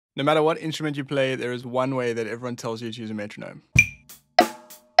No matter what instrument you play, there is one way that everyone tells you to use a metronome.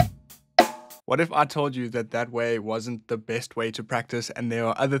 What if I told you that that way wasn't the best way to practice and there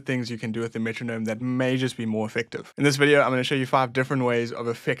are other things you can do with the metronome that may just be more effective? In this video, I'm going to show you 5 different ways of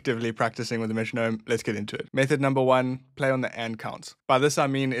effectively practicing with the metronome. Let's get into it. Method number 1, play on the and counts. By this I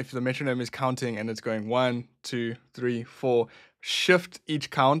mean if the metronome is counting and it's going 1, 2, 3, 4, shift each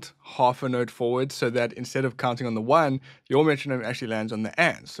count half a note forward so that instead of counting on the 1, your metronome actually lands on the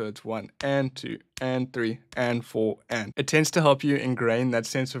and. So it's 1 and 2 and 3 and 4 and. It tends to help you ingrain that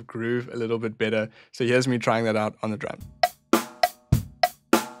sense of groove a little bit better. So here's me trying that out on the drum.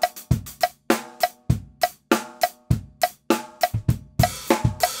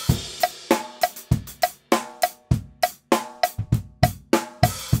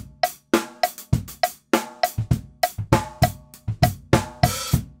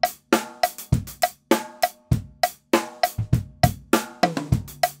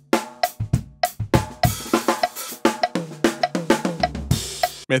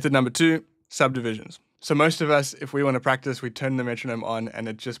 Method number 2, subdivisions. So most of us, if we want to practice, we turn the metronome on and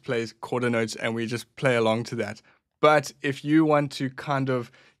it just plays quarter notes and we just play along to that. But if you want to kind of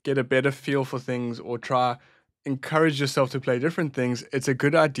get a better feel for things or encourage yourself to play different things, it's a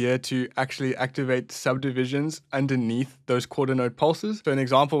good idea to actually activate subdivisions underneath those quarter note pulses. So an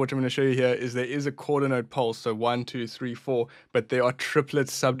example which I'm going to show you here is there is a quarter note pulse, so 1, 2, 3, 4, but there are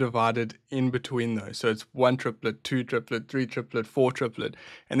triplets subdivided in between those. So it's 1 triplet, 2 triplet, 3 triplet, 4 triplet.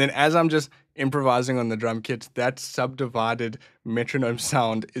 And then as I'm just improvising on the drum kit, that subdivided metronome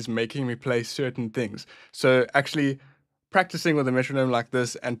sound is making me play certain things. So actually practicing with a metronome like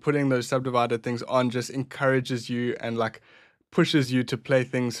this and putting those subdivided things on just encourages you and pushes you to play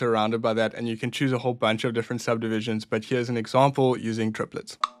things surrounded by that, and you can choose a whole bunch of different subdivisions, but here's an example using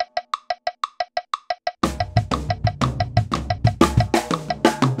triplets.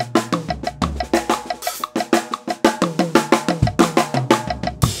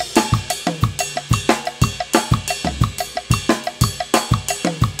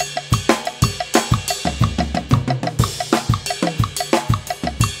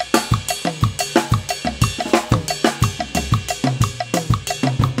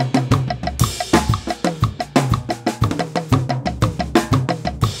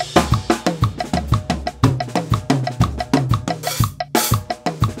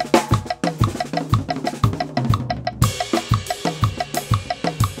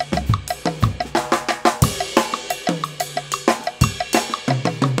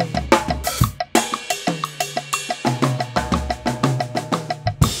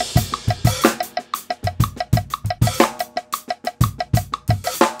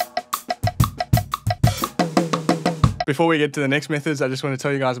 Before we get to the next methods, I just want to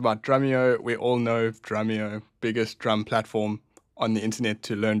tell you guys about Drumeo. We all know Drumeo, biggest drum platform on the internet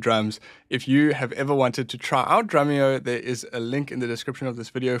to learn drums. If you have ever wanted to try out Drumeo, there is a link in the description of this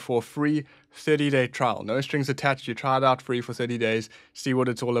video for a free 30-day trial. No strings attached. You try it out free for 30 days, see what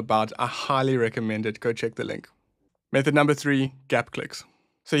it's all about. I highly recommend it. Go check the link. Method number 3, gap clicks.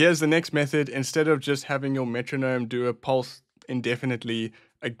 So here's the next method. Instead of just having your metronome do a pulse indefinitely,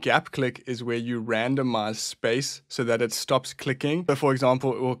 a gap click is where you randomize space so that it stops clicking. So for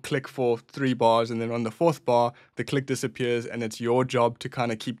example, it will click for 3 bars and then on the 4th bar, the click disappears and it's your job to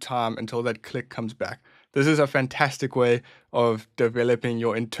kind of keep time until that click comes back. This is a fantastic way of developing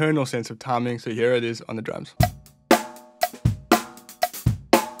your internal sense of timing. So here it is on the drums.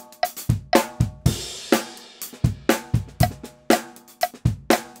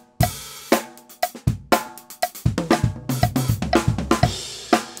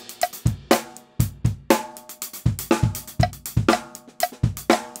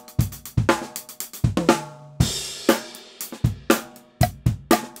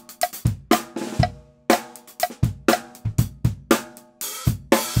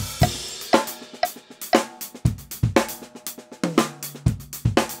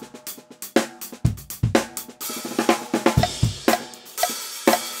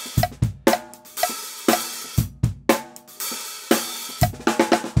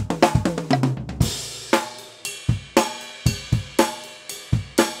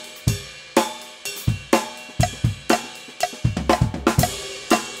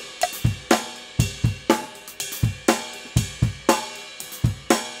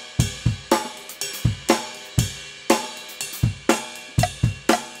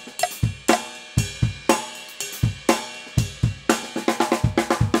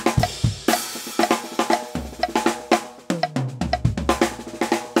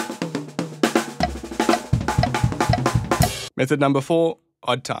 Method number 4,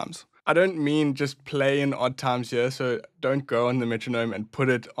 odd times. I don't mean just play in odd times here, so don't go on the metronome and put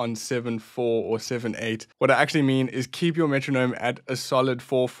it on 7/4 or 7/8. What I actually mean is keep your metronome at a solid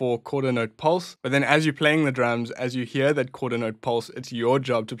 4/4 quarter note pulse, but then as you're playing the drums, as you hear that quarter note pulse, it's your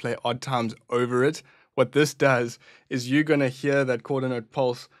job to play odd times over it. What this does is you're going to hear that quarter note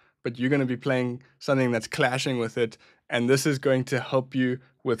pulse, but you're going to be playing something that's clashing with it, and this is going to help you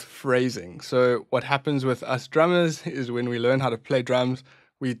with phrasing. So what happens with us drummers is when we learn how to play drums,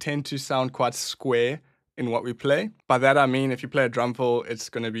 we tend to sound quite square in what we play. By that I mean if you play a drum fill, it's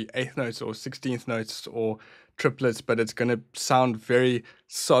going to be 8th notes or 16th notes or triplets, but it's going to sound very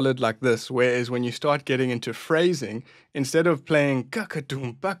solid like this. Whereas when you start getting into phrasing, instead of playing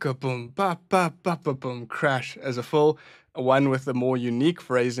kaka-doom, baka-boom, ba-ba-ba-ba-boom, crash as a fill, one with a more unique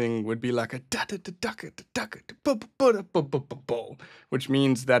phrasing would be like a da-da-da-da-da-da-da-da-da-da-da-da-da, which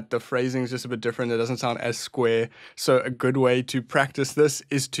means that the phrasing is just a bit different. It doesn't sound as square. So a good way to practice this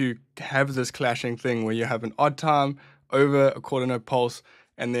is to have this clashing thing where you have an odd time over a quarter note pulse.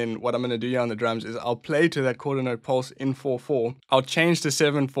 And then what I'm going to do here on the drums is I'll play to that quarter note pulse in 4/4. I'll change to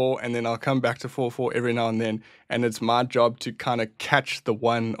 7/4 and then I'll come back to 4/4 every now and then. And it's my job to kind of catch the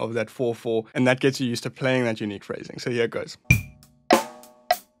one of that 4/4. And that gets you used to playing that unique phrasing. So here it goes.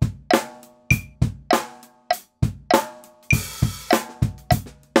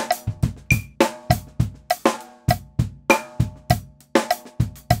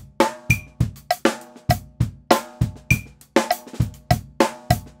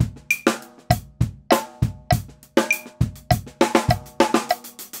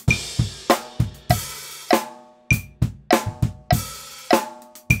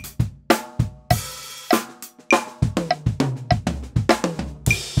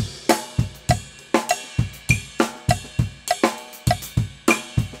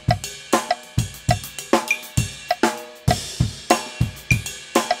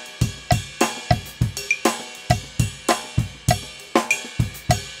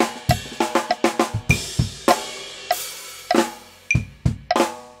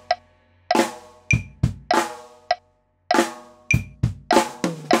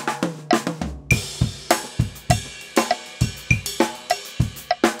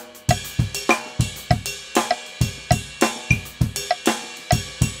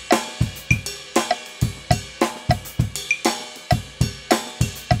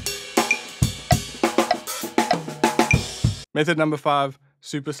 Method number 5,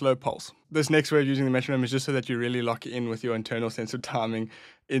 super slow pulse. This next way of using the metronome is just so that you really lock in with your internal sense of timing.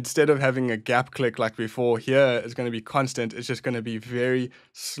 Instead of having a gap click like before, here it's going to be constant. It's just going to be very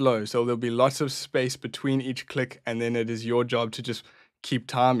slow. So there'll be lots of space between each click, and then it is your job to just keep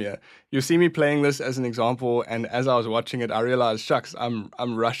time here. You'll see me playing this as an example, and as I was watching it, I realized, shucks, I'm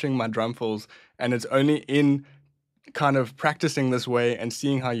rushing my drum fills, and it's only in kind of practicing this way and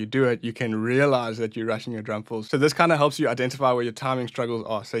seeing how you do it, you can realize that you're rushing your drum fills. So this kind of helps you identify where your timing struggles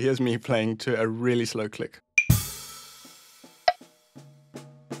are. So here's me playing to a really slow click.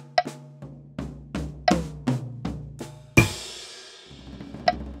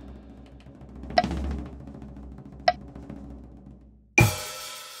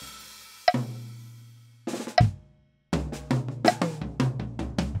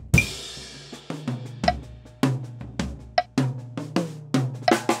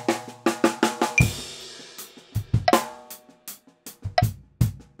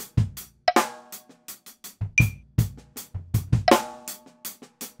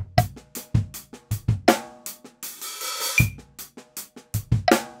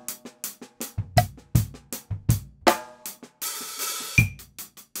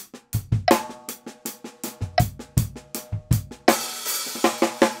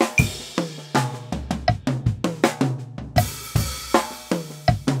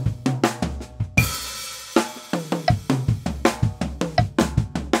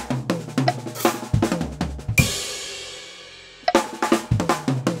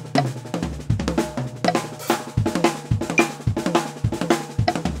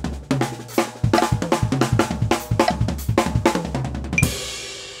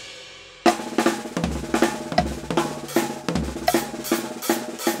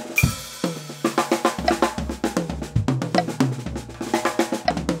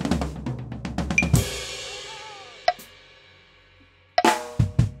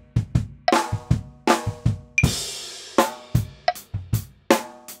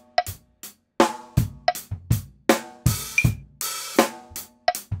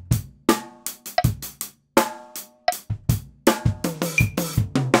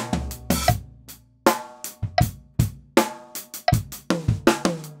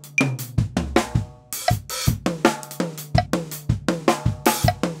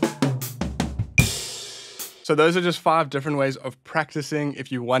 So those are just 5 different ways of practicing.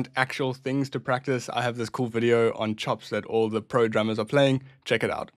 If you want actual things to practice, I have this cool video on chops that all the pro drummers are playing. Check it out.